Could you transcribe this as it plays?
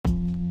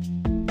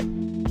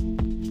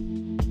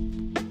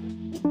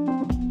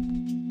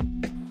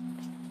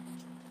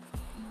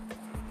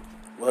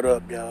What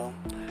up, y'all?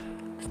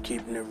 Just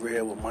keeping it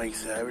real with Mike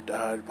Savage, the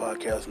hottest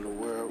podcast in the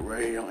world,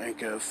 right here on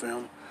Anchor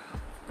FM.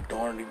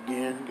 Doing it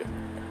again.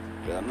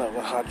 Got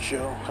another hot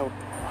show,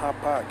 hot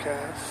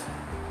podcast.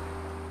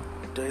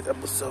 Today's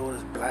episode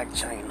is Blac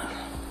Chyna.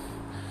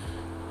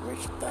 Rich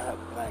Thot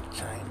Blac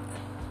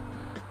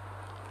Chyna.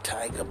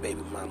 Tiger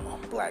baby mama,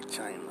 Blac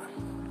Chyna.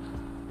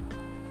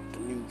 The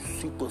new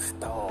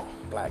superstar,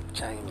 Blac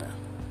Chyna.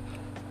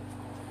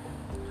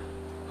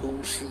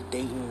 Who she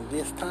dating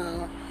this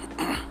time?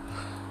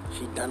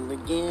 She done it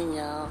again,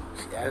 y'all.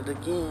 She at it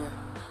again.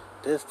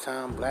 This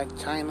time, Blac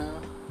Chyna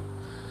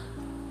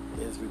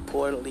is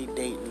reportedly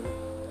dating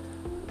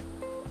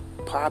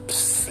pop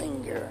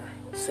singer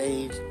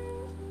Sage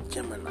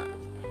Gemini.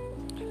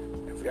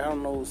 If y'all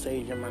don't know who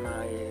Sage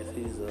Gemini is,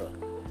 he's a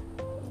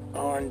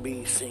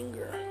R&B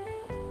singer.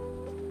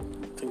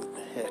 I think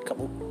he had a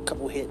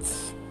couple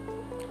hits.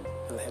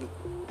 He had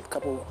a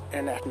couple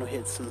international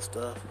hits and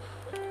stuff.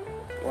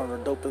 One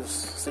of the dopest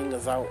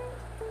singers out.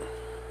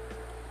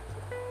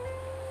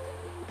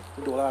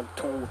 He do a lot of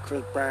tune with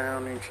Chris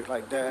Brown and shit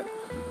like that.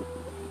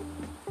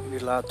 He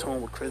did a lot of tune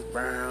with Chris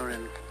Brown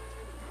and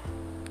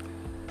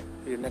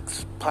the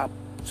next pop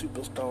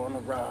superstar on the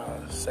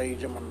rise, Sage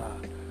Gemini.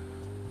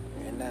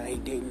 And now he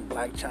dating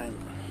Blac Chyna.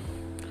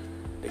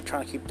 They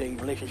trying to keep their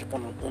relationship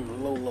on the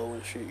low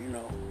and shit, you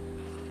know.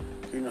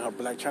 You know how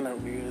Blac Chyna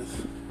is.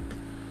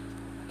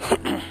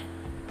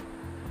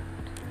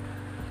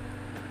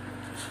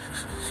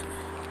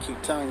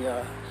 Keep telling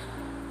y'all,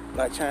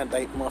 Blac Chyna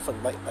like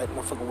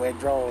motherfucker wear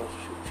drawers.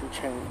 She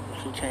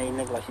changed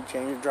nigga like she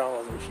changed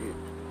drawers and shit.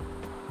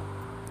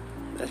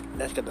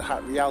 That's got the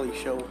hot reality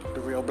show,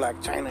 The Real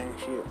Blac Chyna and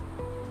shit.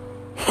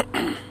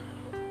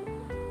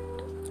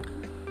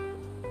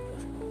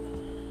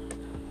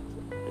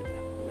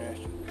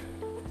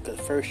 Cause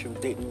first she was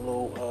dating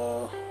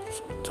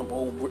some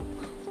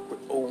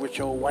old rich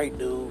old white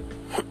dude.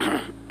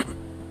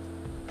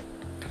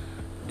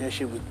 Then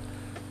she was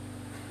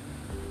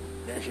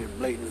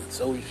blatant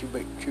soldier. She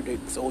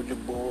dated Soulja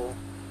Boy.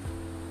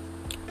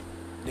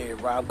 Then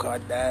Rob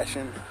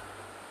Kardashian,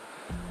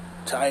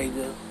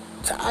 Tiger.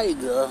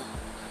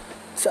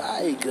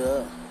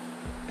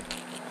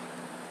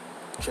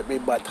 She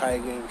made by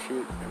Tiger and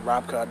shit. And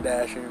Rob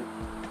Kardashian.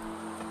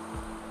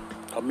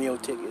 Her meal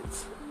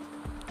tickets.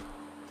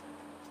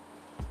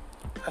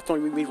 That's the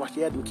only reason why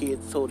she had them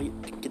kids, so they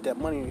could get that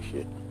money and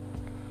shit.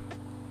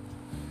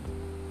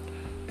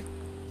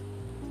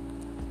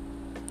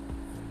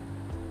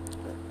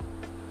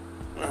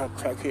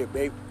 Crackhead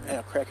baby,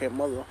 and crackhead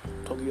mother,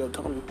 Tokyo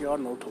Toni. Y'all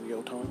know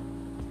Tokyo Toni.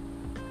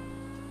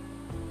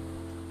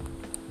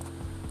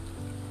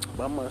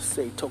 But I must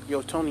say,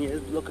 Tokyo Toni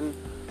is looking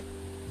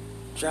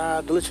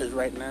delicious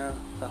right now.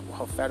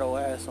 Her fat old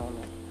ass on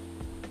her.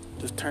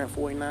 Just turned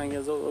 49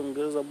 years old and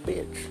good as a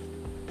bitch.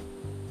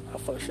 I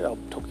fuck shit up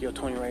Tokyo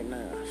Toni right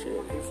now.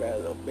 Shit, she fat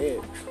as a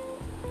bitch.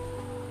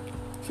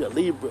 She a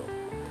Libra.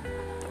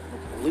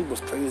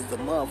 Libra's crazy as a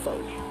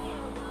motherfucker.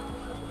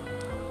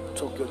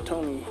 Tokyo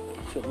Toni.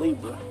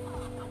 Libra.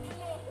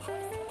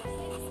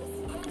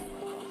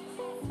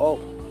 Oh,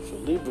 so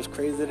Libra's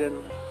crazier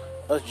than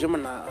us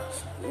Geminis.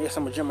 Yes,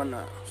 I'm a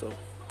Gemini, so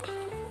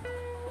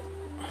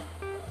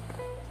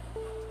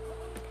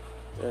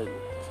yeah,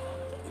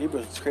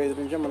 Libra's crazier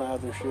than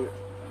Geminis and shit.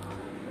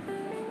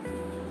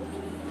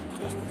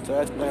 So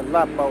that's been a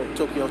lot about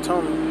Tokyo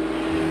Toni.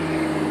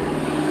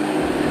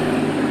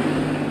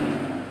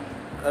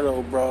 That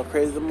old broad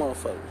crazy as a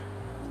motherfucker.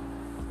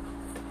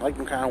 I like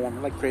them kind of women.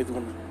 I like crazy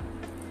women.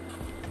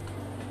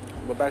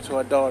 But back to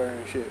her daughter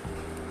and shit.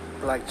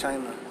 Blac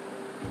Chyna.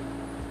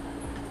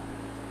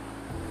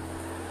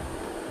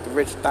 The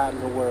rich thot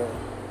in the world.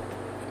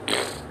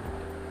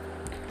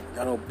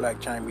 Y'all know Blac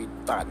Chyna be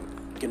thot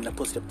getting the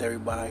pussy up to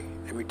everybody.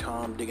 Every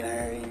time digging her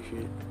hair and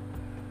shit.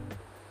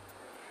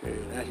 Yeah,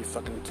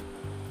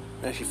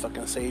 now she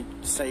fucking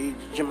Sage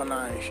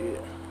Gemini and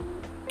shit.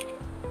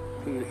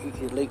 He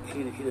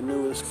the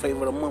newest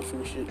flavor of the month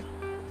and shit.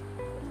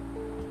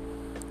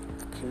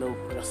 You know,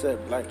 like I said,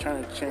 Blac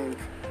Chyna changed.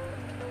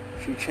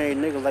 She changed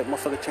niggas like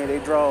motherfuckers change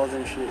their drawers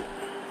and shit.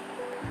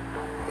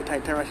 Every time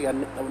you turn around, she got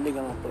another nigga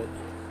on foot.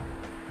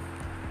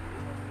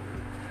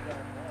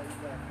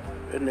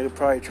 That nigga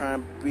probably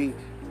trying to be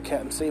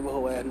Captain Save a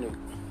whole ass nigga.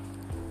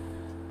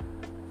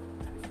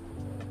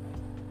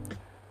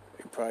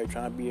 He probably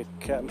trying to be a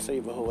Captain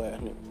Save a whole ass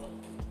nigga.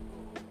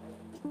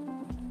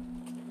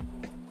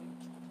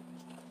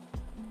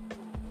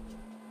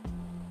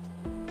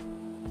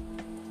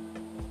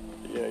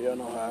 Yeah, y'all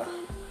know how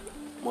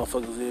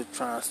motherfuckers is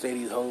trying to stay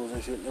these hoes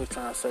and shit. They was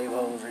trying to save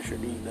hoes and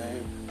shit these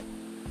days.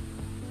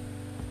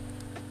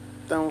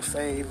 Don't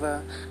save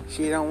her.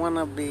 She don't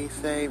wanna be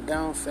saved.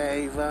 Don't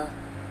save her.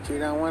 She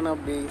don't wanna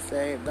be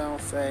saved.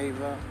 Don't save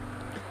her.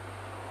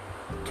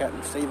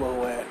 Captain Save a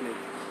whole ass nigga.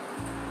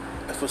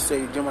 That's what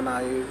Sage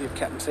Gemini is. He's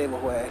Captain Save a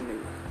whole ass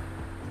nigga.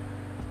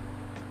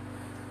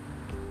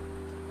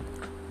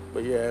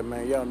 But yeah,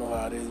 man, y'all know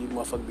how it is. You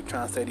motherfuckers be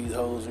trying to say these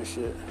hoes and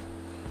shit.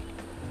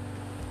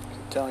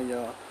 I'm telling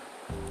y'all.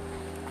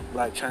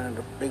 Blac Chyna,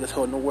 the biggest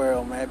hoe in the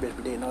world, man. That bitch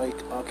be dating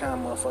all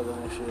kind of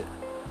motherfuckers and shit.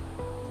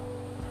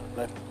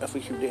 Like, if we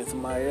keep dating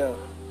somebody else,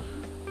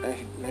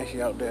 then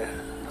she out there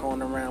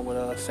holding around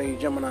with Sage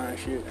Gemini and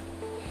shit.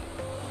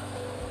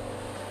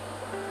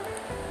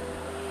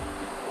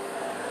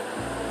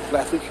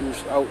 Last week she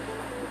was out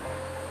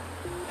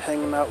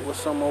hanging out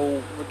with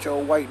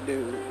your white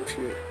dude and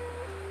shit.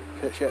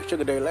 She had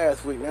sugar day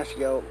last week, now she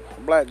got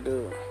a black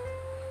dude.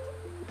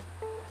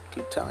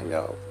 Keep telling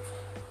y'all,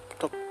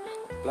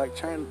 Blac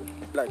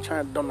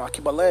Chyna don't know how to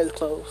keep her legs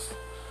closed.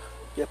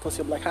 Yeah,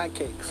 pussy up like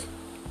hotcakes.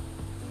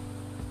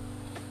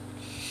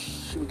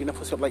 She be getting her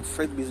pussy up like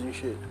frisbees and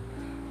shit.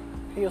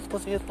 Here's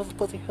pussy, here's pussy,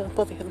 pussy, here's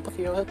pussy, here's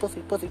pussy, here's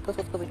pussy, pussy,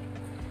 pussy, pussy.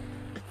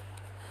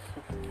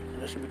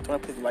 Yeah, she be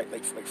throwing pussy like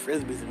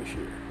frisbees and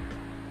shit.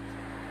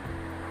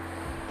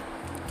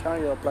 I'm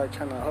telling y'all, Blac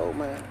Chyna a hoe,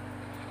 man.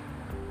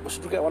 But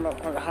she got one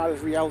of the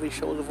hottest reality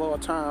shows of all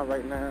time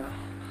right now.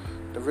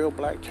 The Real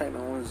Blac Chyna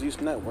on Zeus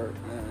Network,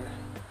 man.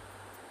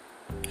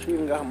 She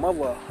even got her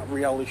mother a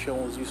reality show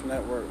on Zeus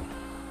Network.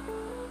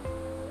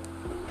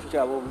 She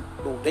got a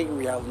little dating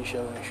reality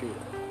show and shit.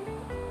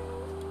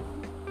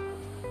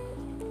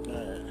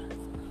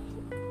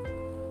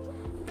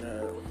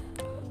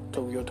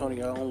 Tokyo Tony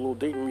got her own little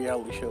dating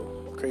reality show.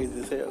 Crazy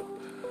as hell.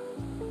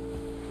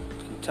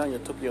 I'm telling you,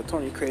 Tokyo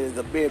Tony crazy as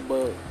a bed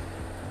bug.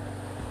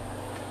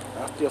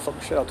 I still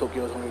fucking shit out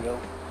Tokyo Tony though.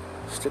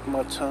 Stick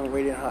my tongue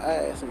right in her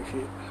ass and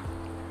shit.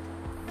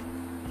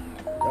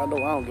 Y'all know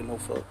I don't get no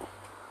fuck.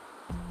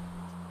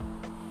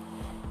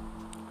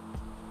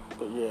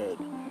 But yeah,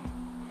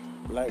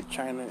 Blac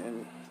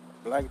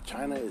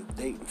Chyna is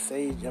dating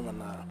Sage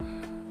Gemini.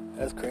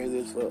 That's crazy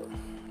as fuck.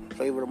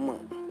 Flavor of the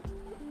month.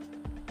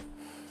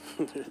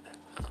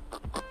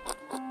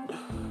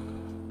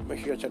 Make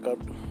sure y'all check out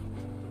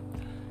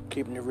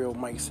Keeping It Real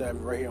Mike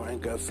Savage right here on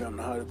Anchor FM,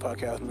 the hottest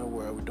podcast in the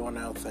world. We're doing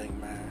our thing,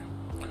 man.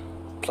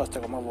 Plus,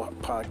 check out my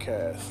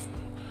podcast,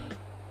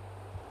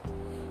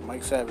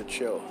 Mike Savage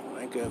Show,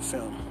 Anchor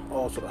FM.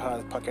 Also the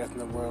hottest podcast in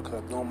the world, because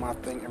I'm doing my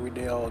thing every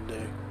day, all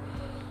day.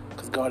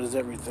 Because God is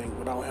everything.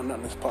 Without Him,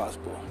 nothing is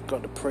possible.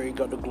 God to praise,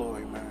 God to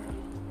glory, man.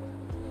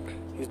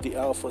 He's the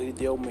Alpha, He's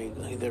the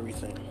Omega, He's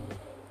everything.